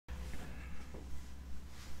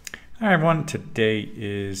Hi everyone, today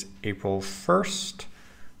is April 1st,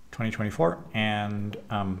 2024, and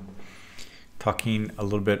talking a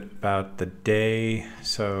little bit about the day.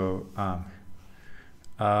 So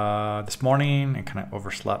this morning I kind of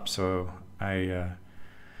overslept, so I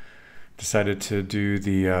decided to do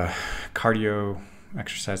the cardio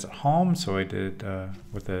exercise at home. So I did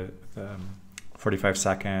with the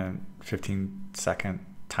 45-second, 15-second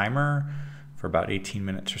timer for about 18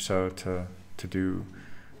 minutes or so to do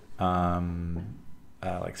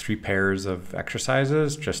like 3 pairs of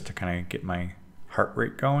exercises just to kind of get my heart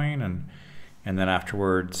rate going, and then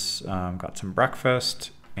afterwards got some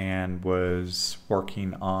breakfast and was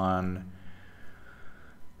working on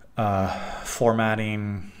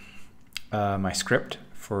formatting my script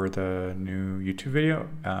for the new YouTube video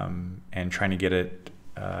and trying to get it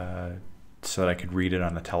so that I could read it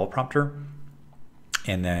on the teleprompter.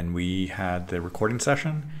 And then we had the recording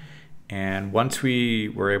session. And once we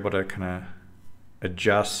were able to kind of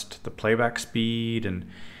adjust the playback speed and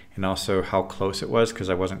also how close it was, because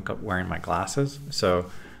I wasn't wearing my glasses,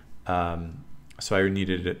 so I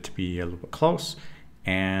needed it to be a little bit close,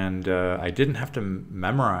 and I didn't have to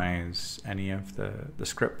memorize any of the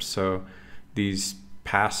scripts. So these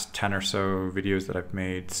past 10 or so videos that I've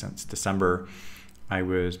made since December, I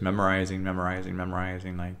was memorizing,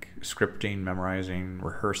 like scripting, memorizing,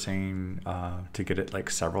 rehearsing to get it like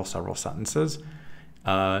several sentences.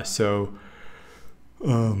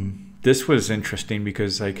 This was interesting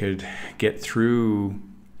because I could get through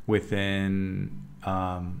within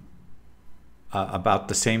about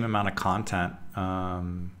the same amount of content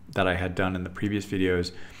that I had done in the previous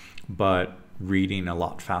videos, but reading a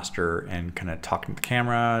lot faster and kind of talking to the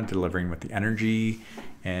camera, delivering with the energy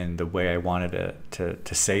and the way I wanted it to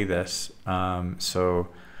say this. So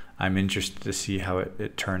I'm interested to see how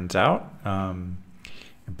it turns out.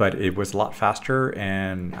 But it was a lot faster,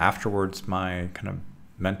 and afterwards my kind of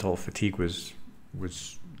mental fatigue was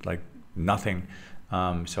like nothing.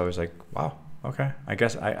 So I was like, wow, okay, I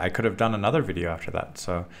guess I could have done another video after that.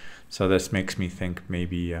 So this makes me think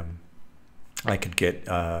maybe I could get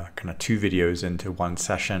kind of 2 videos into one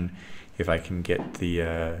session if I can get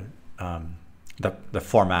the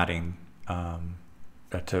formatting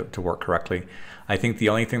to work correctly. I think the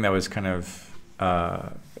only thing that was kind of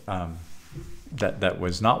that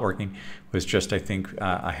was not working was just, I think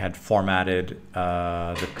I had formatted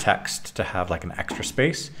the text to have like an extra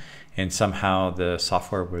space, and somehow the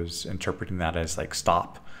software was interpreting that as like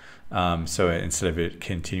stop. So instead of it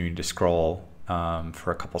continuing to scroll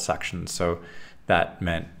for a couple sections, so that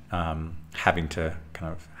meant having to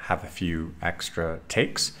kind of have a few extra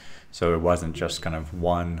takes. So it wasn't just kind of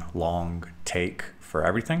one long take for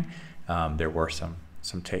everything. There were some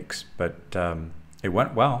takes, but it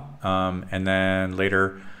went well. And then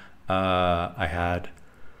later I had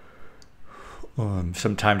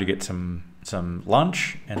some time to get some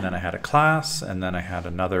lunch, and then I had a class, and then I had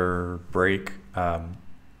another break, and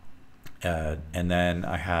then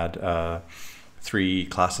I had 3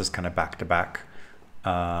 classes kind of back to back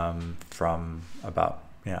from about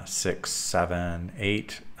 6, 7,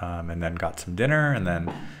 8, and then got some dinner, and then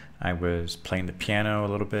I was playing the piano a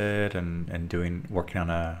little bit and working on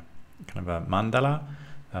a kind of a mandala,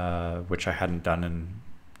 which I hadn't done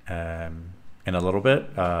in a little bit.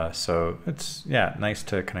 So it's nice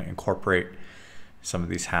to kind of incorporate some of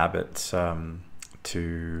these habits to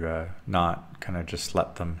not kind of just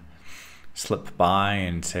let them slip by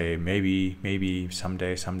and say maybe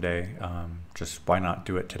someday. Just why not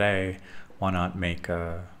do it today? Why not make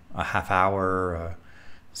a half hour?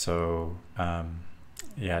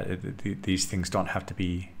 These things don't have to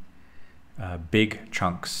be big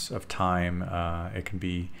chunks of time. It can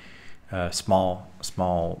be small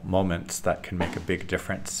moments that can make a big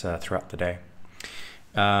difference throughout the day.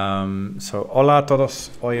 Hola a todos.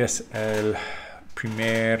 Hoy es el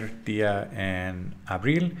primer día en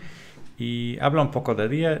abril y hablo un poco de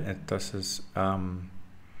día. Entonces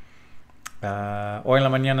hoy en la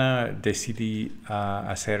mañana decidí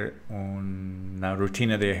hacer una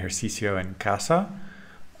rutina de ejercicio en casa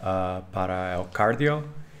para el cardio,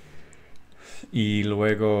 y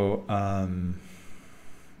luego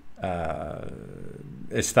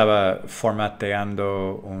estaba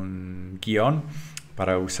formateando un guión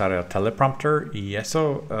para usar el teleprompter, y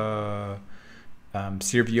eso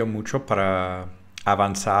sirvió mucho para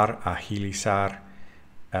avanzar, agilizar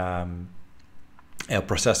el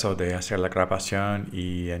proceso de hacer la grabación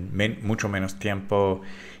y en mucho menos tiempo,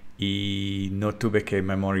 y no tuve que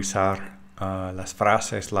memorizar las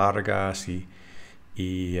frases largas y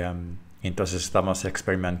entonces estamos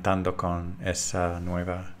experimentando con esa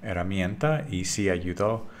nueva herramienta, y sí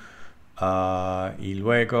ayudó Y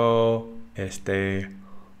luego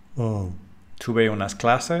tuve unas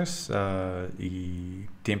clases y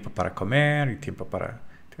tiempo para comer y tiempo para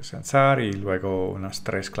descansar y luego unas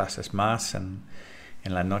 3 clases más en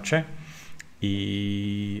la noche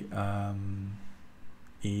y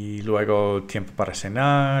luego tiempo para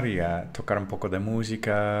cenar y a tocar un poco de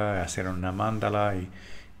música, hacer una mandala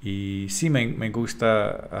y sí me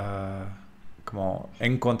gusta como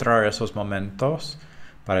encontrar esos momentos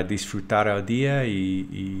para disfrutar el día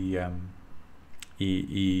y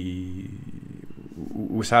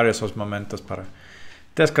usar esos momentos para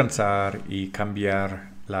descansar y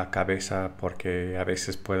cambiar la cabeza porque a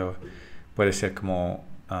veces puede ser como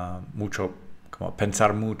mucho, como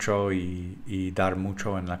pensar mucho y dar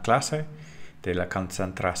mucho en la clase de la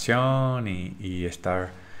concentración y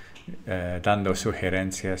estar dando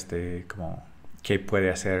sugerencias de como qué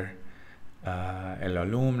puede hacer el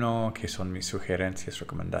alumno, qué son mis sugerencias,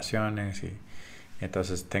 recomendaciones y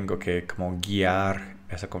entonces tengo que como guiar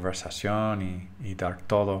esa conversación y dar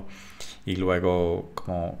todo y luego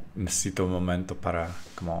como necesito un momento para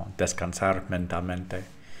como descansar mentalmente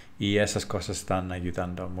y esas cosas están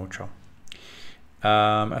ayudando mucho.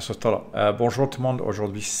 Eso es todo. Bonjour tout le monde,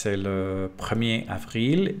 aujourd'hui c'est le 1er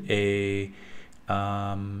avril et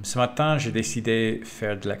ce matin j'ai décidé de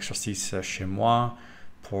faire de l'exercice chez moi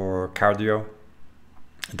pour cardio.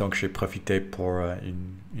 Donc j'ai profité pour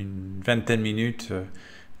une vingtaine de minutes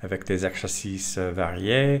avec des exercices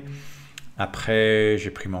variés. Après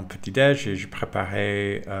j'ai pris mon petit-déj et j'ai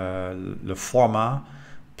préparé le format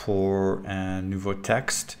pour un nouveau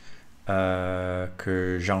texte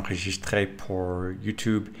que j'enregistrais pour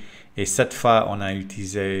YouTube. Et cette fois on a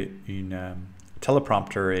utilisé une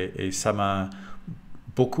téléprompter et ça m'a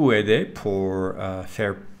beaucoup aidé pour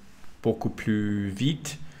faire beaucoup plus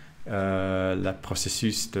vite le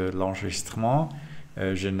processus de l'enregistrement.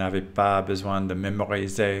 Je n'avais pas besoin de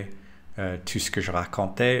mémoriser tout ce que je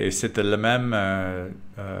racontais et c'était la même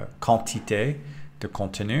quantité de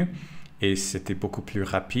contenu et c'était beaucoup plus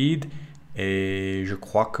rapide et je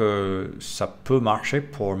crois que ça peut marcher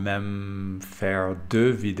pour même faire 2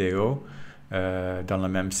 vidéos dans la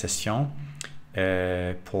même session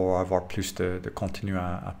pour avoir plus de contenu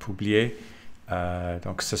à publier.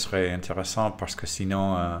 Donc ce serait intéressant parce que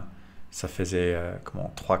sinon ça faisait comme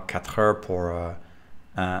 3-4 heures pour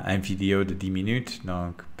un vidéo de 10 minutes.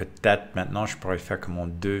 Donc peut-être maintenant je pourrais faire comme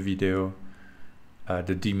 2 vidéos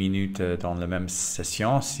de 10 minutes dans la même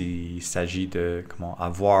session s'il s'agit de comment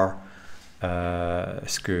avoir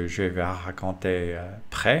ce que je vais raconter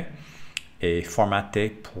prêt et formaté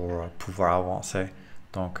pour pouvoir avancer.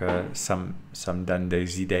 Donc ça me donne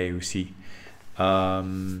des idées aussi.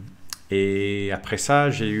 Et après ça,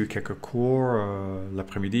 j'ai eu quelques cours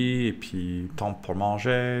l'après-midi et puis temps pour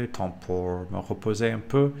manger, temps pour me reposer un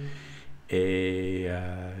peu. Et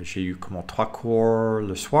j'ai eu comme 3 cours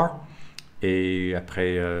le soir. Et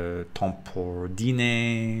après, temps pour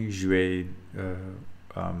dîner, jouer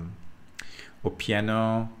au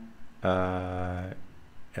piano,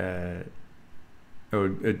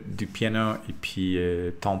 du piano et puis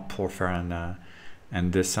temps pour faire un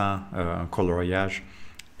dessin, un coloriage.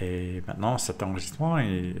 Et maintenant, cet enregistrement,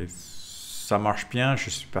 ça marche bien, je ne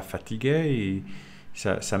suis pas fatigué et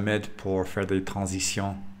ça m'aide pour faire des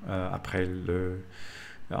transitions après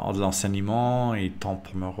l'enseignement et temps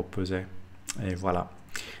pour me reposer. Et voilà.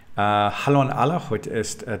 Hallo an alle, heute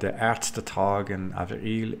ist der erste Tag in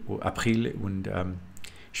April und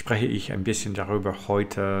spreche ich ein bisschen darüber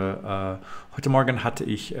heute. Heute Morgen hatte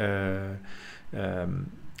ich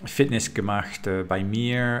Fitness gemacht bei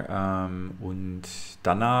mir und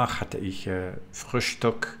danach hatte ich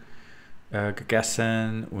Frühstück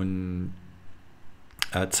gegessen und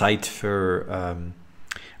Zeit für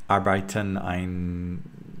Arbeiten, ein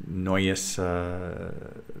neues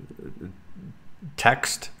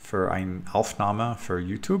Text für eine Aufnahme für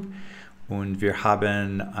YouTube und wir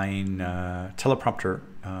haben ein Teleprompter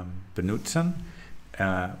benutzen.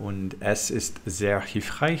 Und es ist sehr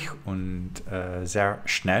hilfreich und sehr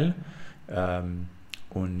schnell.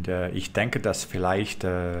 Und ich denke, dass vielleicht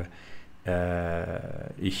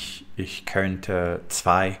ich könnte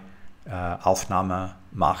 2 Aufnahmen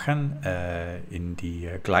machen in die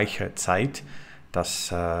gleiche Zeit.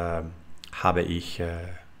 Das habe ich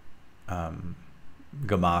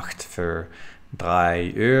gemacht für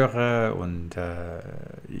 3 Euro und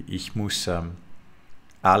ich muss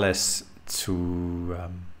alles zu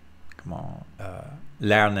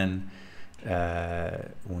lernen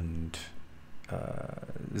und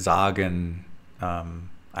sagen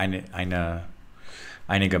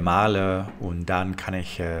einige Male und dann kann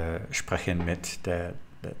ich sprechen mit der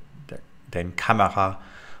Kamera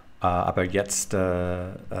Aber jetzt,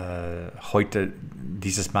 heute,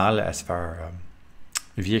 dieses Mal, es war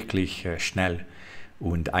wirklich schnell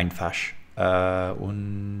und einfach.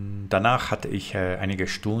 Und danach hatte ich einige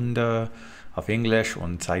Stunden auf Englisch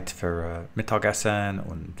und Zeit für Mittagessen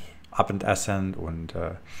und Abendessen und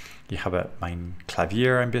ich habe mein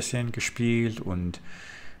Klavier ein bisschen gespielt und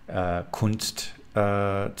Kunst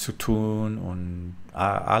zu tun und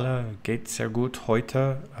alle geht sehr gut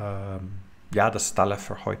heute. Ja, das ist alles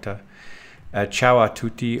für heute. Ciao a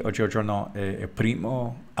tutti, oggi è il giorno è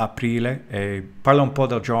 1 aprile e parlo un po'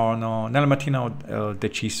 del giorno. Nella mattina ho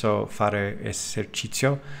deciso fare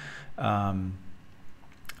esercizio a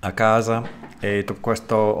casa e dopo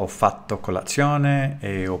questo ho fatto colazione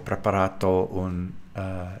e ho preparato un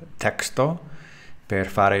testo per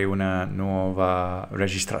fare una nuova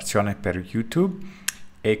registrazione per YouTube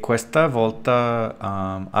e questa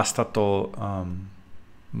volta è stato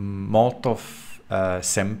molto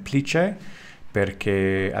semplice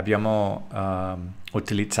perché abbiamo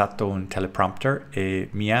utilizzato un teleprompter e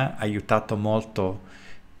mi ha aiutato molto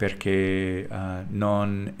perché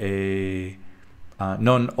non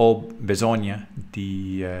ho bisogno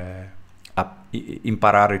di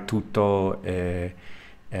imparare tutto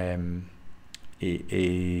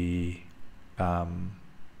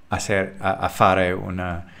a fare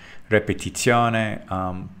una ripetizione.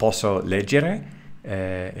 Posso leggere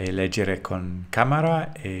e leggere con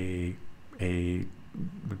camera e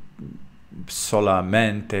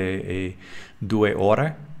solamente 2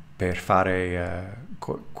 ore per fare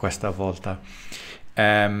questa volta.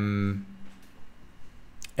 E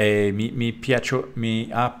mi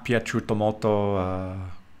ha piaciuto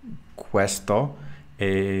molto questo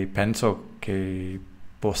e penso che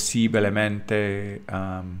possibilmente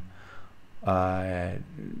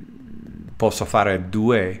posso fare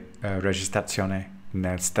 2 registrazioni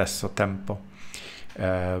nel stesso tempo.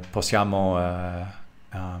 Possiamo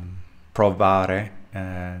provare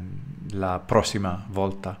la prossima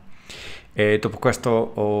volta. E dopo questo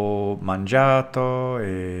ho mangiato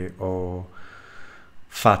e ho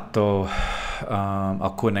fatto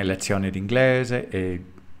alcune lezioni di inglese e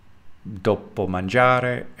dopo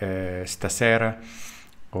mangiare stasera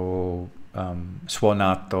ho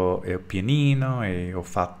suonato il pianino e ho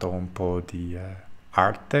fatto un po' di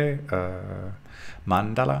arte,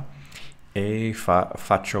 mandala e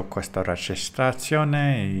faccio questa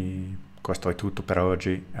registrazione e questo è tutto per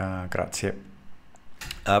oggi. Grazie.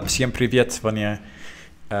 Всем привет, сегодня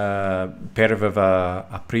 1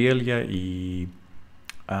 апреля и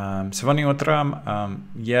сегодня утром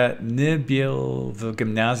я не был в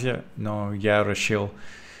гимназии, но я решил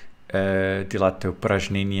делать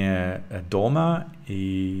упражнения дома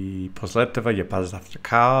и после этого я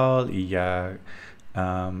позавтракал и я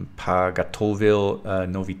подготовил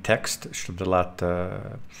новый текст, чтобы делать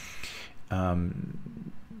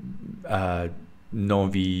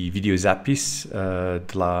новый видеозапись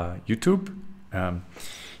для YouTube.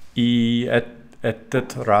 И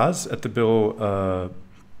этот раз это было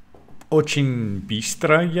очень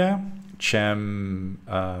быстрое, чем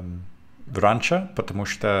раньше, потому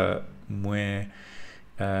что мы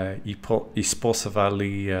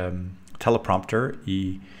использовали телепромптер,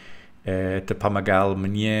 и это помогало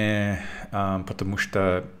мне, потому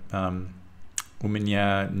что у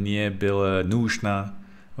меня не было нужно,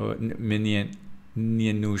 мне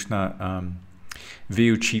не нужно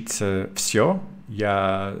выучиться все.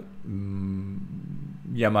 Я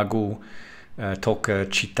могу только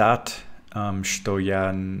читать, что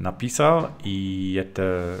я написал, и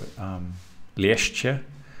это легче,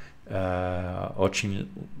 очень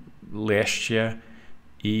легче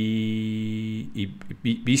и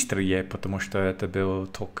быстрее, потому что это было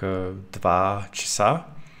только 2 часа,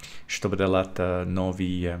 чтобы делать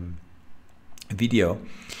новый видео.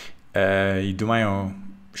 И думаю,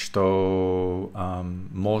 что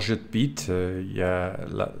может быть я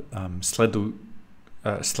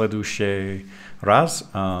следующий раз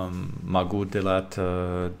могу делать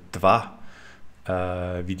 2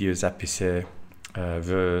 видеозаписи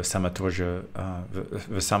в самое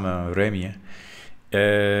время.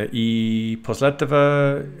 И после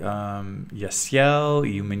этого я сел,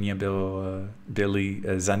 и у меня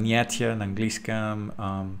были занятия на английском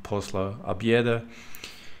после обеда.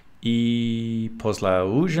 И после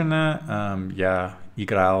ужина я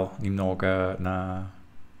играл немного на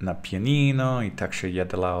пианино, и также я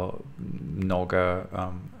делал много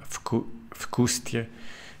вкусности,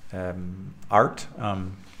 арт,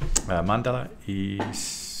 мандала, и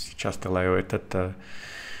сейчас делаю этот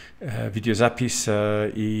видеозапись,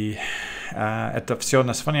 и это все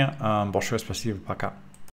на сегодня. Большое спасибо, пока.